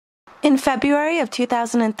In February of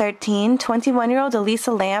 2013, 21-year-old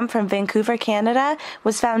Elisa Lamb from Vancouver, Canada,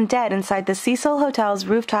 was found dead inside the Cecil Hotel's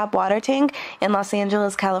rooftop water tank in Los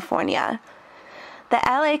Angeles, California. The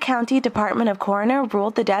LA County Department of Coroner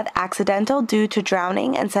ruled the death accidental due to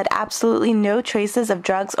drowning and said absolutely no traces of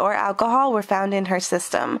drugs or alcohol were found in her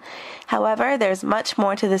system. However, there's much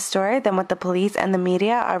more to this story than what the police and the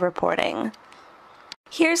media are reporting.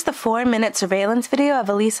 Here's the 4-minute surveillance video of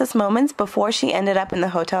Elisa's moments before she ended up in the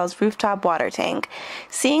hotel's rooftop water tank.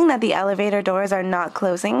 Seeing that the elevator doors are not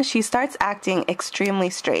closing, she starts acting extremely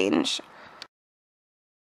strange.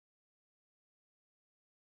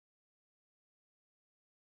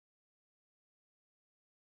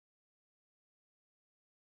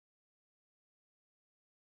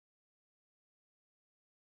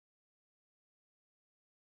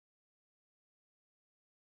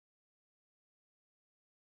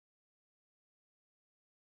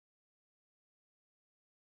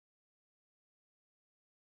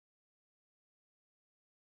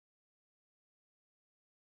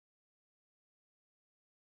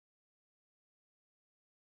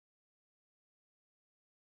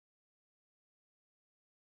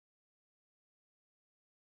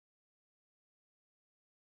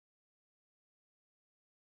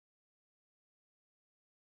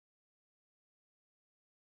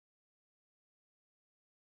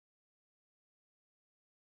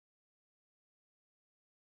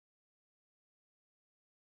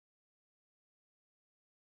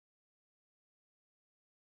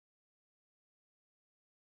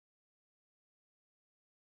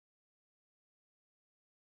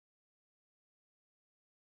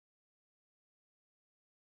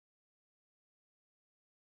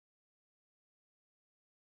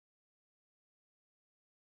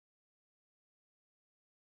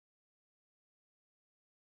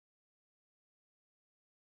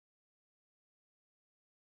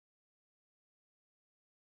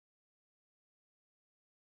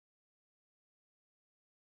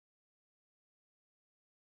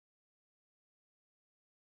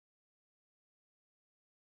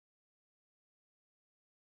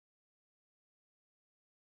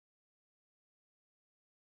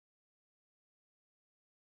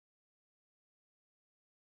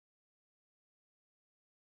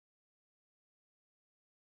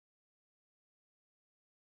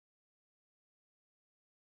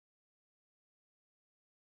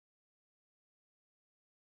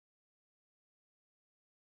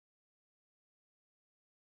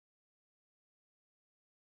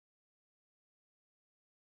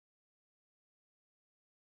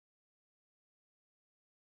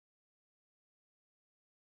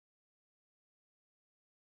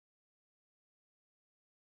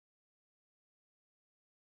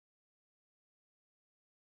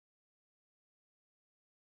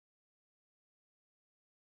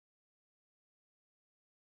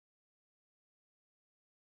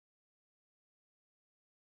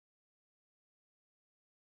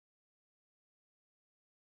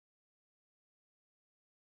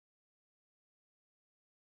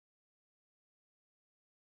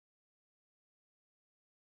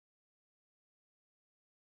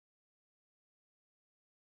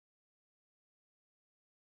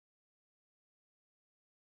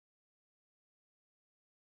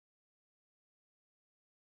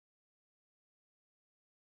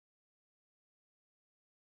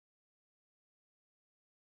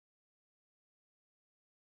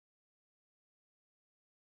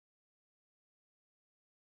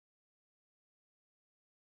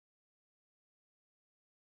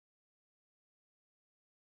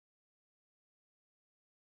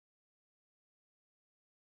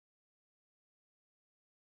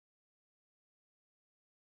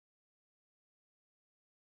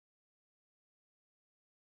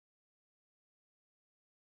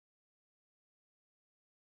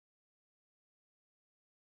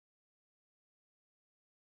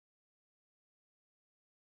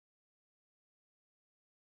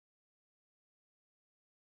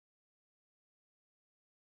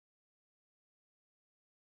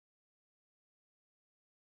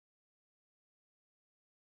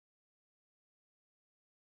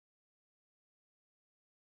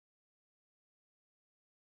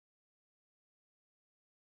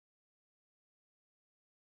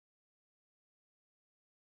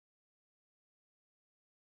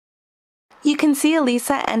 You can see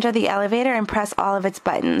Elisa enter the elevator and press all of its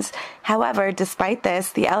buttons. However, despite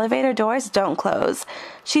this, the elevator doors don't close.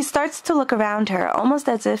 She starts to look around her, almost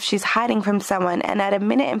as if she's hiding from someone, and at 1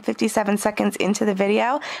 minute and 57 seconds into the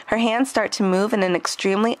video, her hands start to move in an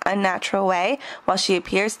extremely unnatural way while she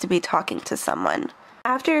appears to be talking to someone.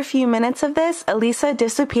 After a few minutes of this, Elisa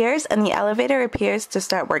disappears and the elevator appears to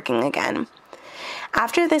start working again.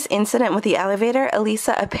 After this incident with the elevator,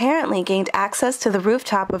 Elisa apparently gained access to the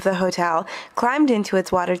rooftop of the hotel, climbed into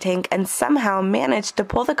its water tank, and somehow managed to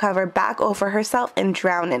pull the cover back over herself and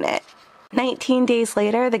drown in it. 19 days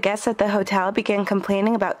later, the guests at the hotel began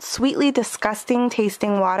complaining about sweetly disgusting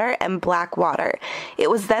tasting water and black water. It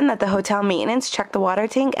was then that the hotel maintenance checked the water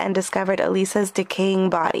tank and discovered Elisa's decaying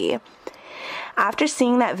body. After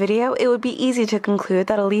seeing that video, it would be easy to conclude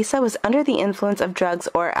that Elisa was under the influence of drugs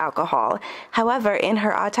or alcohol. However, in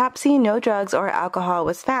her autopsy, no drugs or alcohol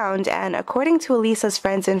was found, and according to Elisa's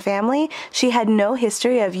friends and family, she had no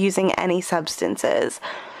history of using any substances.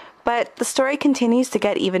 But the story continues to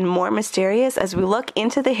get even more mysterious as we look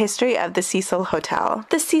into the history of the Cecil Hotel.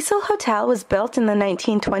 The Cecil Hotel was built in the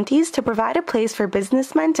 1920s to provide a place for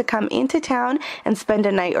businessmen to come into town and spend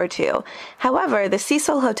a night or two. However, the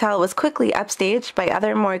Cecil Hotel was quickly upstaged by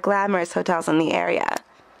other more glamorous hotels in the area.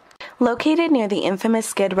 Located near the infamous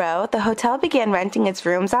Skid Row, the hotel began renting its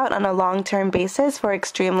rooms out on a long-term basis for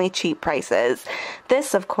extremely cheap prices.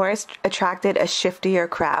 This, of course, attracted a shiftier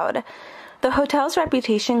crowd. The hotel's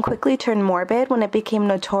reputation quickly turned morbid when it became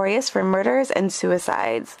notorious for murders and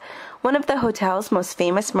suicides. One of the hotel's most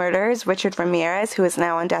famous murderers, Richard Ramirez, who is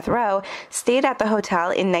now on death row, stayed at the hotel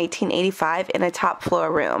in 1985 in a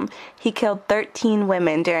top-floor room. He killed 13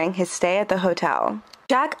 women during his stay at the hotel.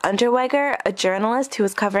 Jack Unterweger, a journalist who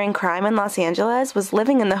was covering crime in Los Angeles, was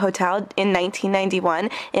living in the hotel in 1991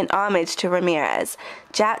 in homage to Ramirez.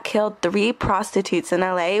 Jack killed 3 prostitutes in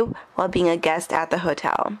LA while being a guest at the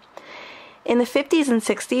hotel. In the 50s and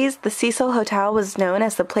 60s, the Cecil Hotel was known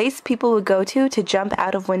as the place people would go to jump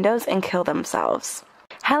out of windows and kill themselves.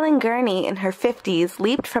 Helen Gurney, in her 50s,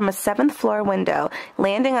 leaped from a 7th-floor window,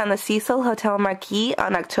 landing on the Cecil Hotel marquee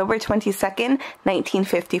on October 22,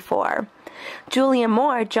 1954. Julia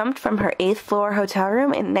Moore jumped from her 8th-floor hotel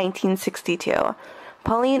room in 1962.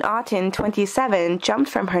 Pauline Otten, 27, jumped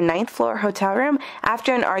from her 9th-floor hotel room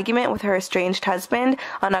after an argument with her estranged husband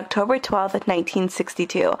on October 12,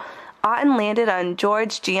 1962. Otten landed on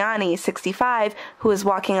George Gianni, 65, who was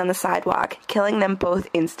walking on the sidewalk, killing them both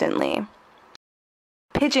instantly.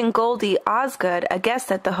 Pigeon Goldie Osgood, a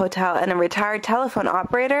guest at the hotel and a retired telephone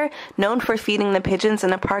operator known for feeding the pigeons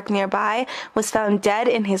in a park nearby, was found dead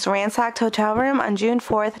in his ransacked hotel room on June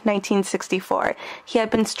 4, 1964. He had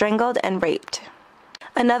been strangled and raped.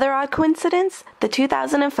 Another odd coincidence? The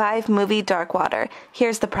 2005 movie Dark Water.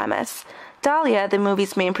 Here's the premise. Dahlia, the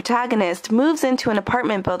movie's main protagonist, moves into an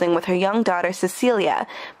apartment building with her young daughter Cecilia.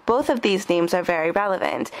 Both of these names are very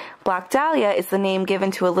relevant. Black Dahlia is the name given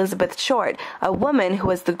to Elizabeth Short, a woman who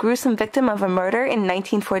was the gruesome victim of a murder in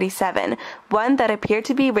 1947, one that appeared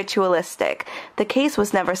to be ritualistic. The case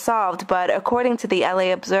was never solved, but according to the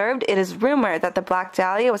LA Observed, it is rumored that the Black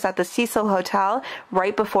Dahlia was at the Cecil Hotel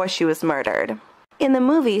right before she was murdered. In the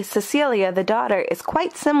movie, Cecilia, the daughter, is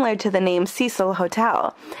quite similar to the name Cecil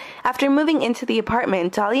Hotel. After moving into the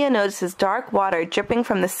apartment, Dahlia notices dark water dripping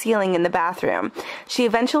from the ceiling in the bathroom. She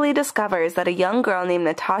eventually discovers that a young girl named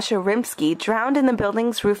Natasha Rimsky drowned in the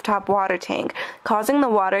building's rooftop water tank, causing the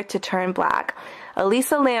water to turn black.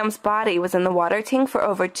 Elisa Lam's body was in the water tank for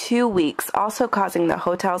over 2 weeks, also causing the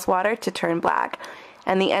hotel's water to turn black.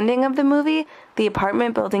 And the ending of the movie, the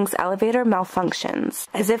apartment building's elevator malfunctions.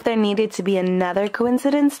 As if there needed to be another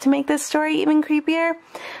coincidence to make this story even creepier.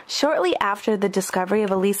 Shortly after the discovery of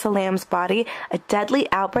Elisa Lam's body, a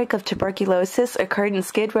deadly outbreak of tuberculosis occurred in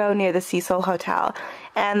Skid Row near the Cecil Hotel.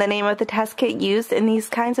 And the name of the test kit used in these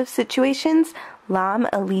kinds of situations? Lam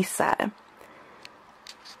Elisa.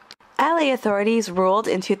 LA authorities ruled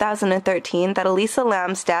in 2013 that Elisa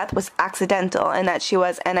Lam's death was accidental and that she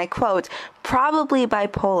was, and I quote, probably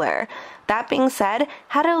bipolar. That being said,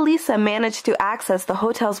 how did Elisa manage to access the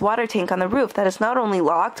hotel's water tank on the roof that is not only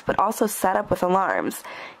locked but also set up with alarms?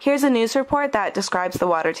 Here's a news report that describes the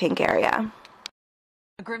water tank area.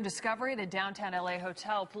 A grim discovery at a downtown LA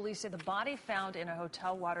hotel. Police say the body found in a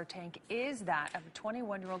hotel water tank is that of a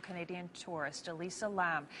 21-year-old Canadian tourist, Elisa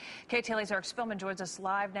Lam. KTLA's Eric Spillman joins us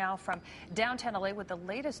live now from downtown LA with the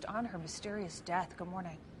latest on her mysterious death. Good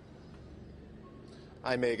morning.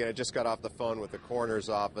 Hi, Megan. I just got off the phone with the coroner's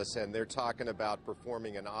office, and they're talking about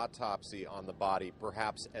performing an autopsy on the body,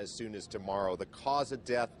 perhaps as soon as tomorrow. The cause of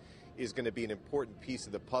death is going to be an important piece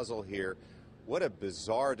of the puzzle here. What a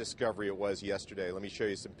bizarre discovery it was yesterday. Let me show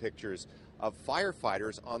you some pictures of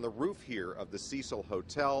firefighters on the roof here of the Cecil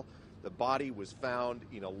Hotel. The body was found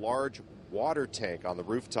in a large water tank on the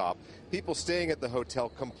rooftop. People staying at the hotel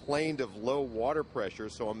complained of low water pressure,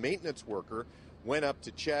 so a maintenance worker went up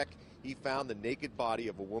to check. he found the naked body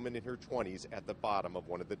of a woman in her 20s at the bottom of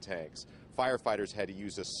one of the tanks. Firefighters had to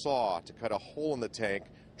use a saw to cut a hole in the tank,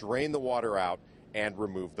 drain the water out, and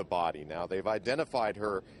remove the body. Now, they've identified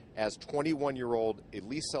her as 21-year-old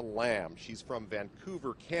Elisa Lamb. She's from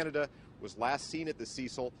Vancouver, Canada, was last seen at the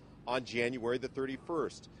Cecil on January the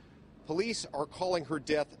 31st. Police are calling her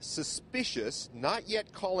death suspicious, not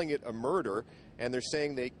yet calling it a murder, and they're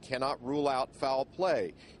saying they cannot rule out foul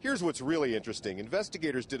play. Here's what's really interesting.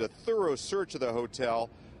 Investigators did a thorough search of the hotel,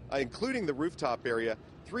 including the rooftop area,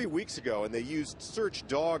 3 weeks ago, and they used search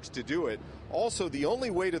dogs to do it. Also, the only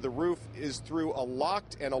way to the roof is through a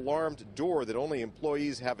locked and alarmed door that only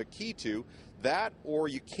employees have a key to. That, or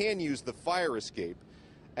you can use the fire escape.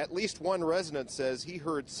 At least one resident says he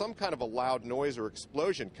heard some kind of a loud noise or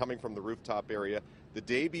explosion coming from the rooftop area the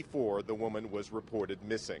day before the woman was reported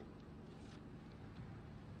missing.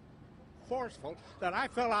 Forceful that I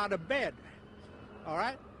fell out of bed. All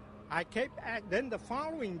right, then the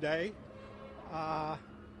following day,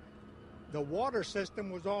 the water system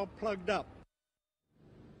was all plugged up.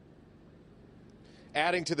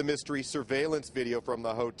 Adding to the mystery, surveillance video from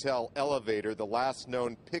the hotel elevator, the last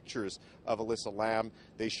known pictures of Elisa Lamb.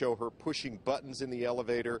 They show her pushing buttons in the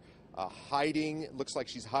elevator, hiding, looks like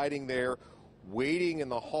she's hiding there, waiting in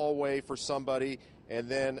the hallway for somebody, and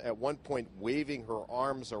then at one point waving her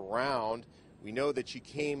arms around. We know that she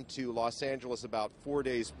came to Los Angeles about 4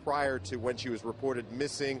 days prior to when she was reported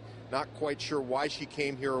missing. Not quite sure why she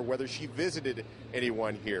came here or whether she visited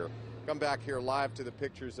anyone here. Come back here live to the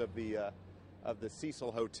pictures of the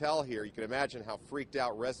Cecil Hotel here. You can imagine how freaked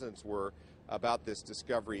out residents were about this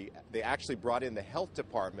discovery. They actually brought in the health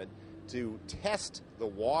department to test the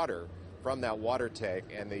water from that water tank,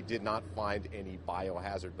 and they did not find any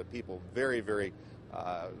biohazard. But people very, very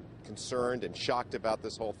concerned and shocked about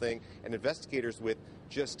this whole thing, and investigators with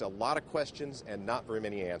just a lot of questions and not very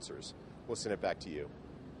many answers. We'll send it back to you.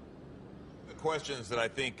 The questions that I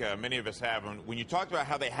think many of us have, when you talked about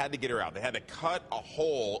how they had to get her out, they had to cut a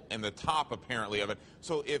hole in the top apparently of it.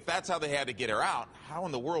 So if that's how they had to get her out, how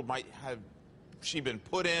in the world might have she been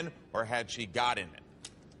put in, or had she got in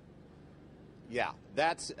it? Yeah,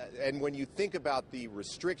 that's, and when you think about the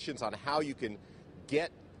restrictions on how you can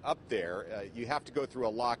get up there, you have to go through a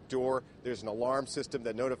locked door. There's an alarm system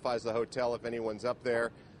that notifies the hotel if anyone's up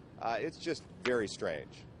there. It's just very strange.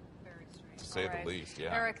 To say the least,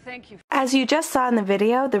 yeah. Eric, thank you. As you just saw in the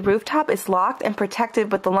video, the rooftop is locked and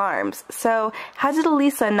protected with alarms. So how did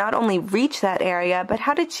Elisa not only reach that area, but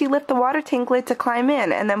how did she lift the water tank lid to climb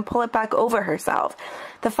in and then pull it back over herself?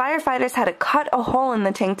 The firefighters had to cut a hole in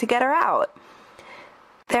the tank to get her out.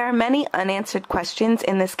 There are many unanswered questions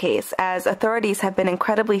in this case, as authorities have been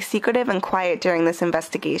incredibly secretive and quiet during this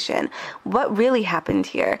investigation. What really happened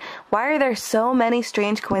here? Why are there so many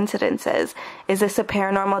strange coincidences? Is this a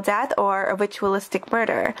paranormal death or a ritualistic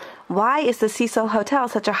murder? Why is the Cecil Hotel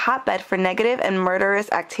such a hotbed for negative and murderous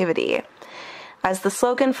activity? As the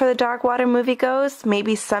slogan for the Dark Water movie goes,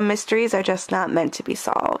 maybe some mysteries are just not meant to be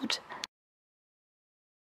solved.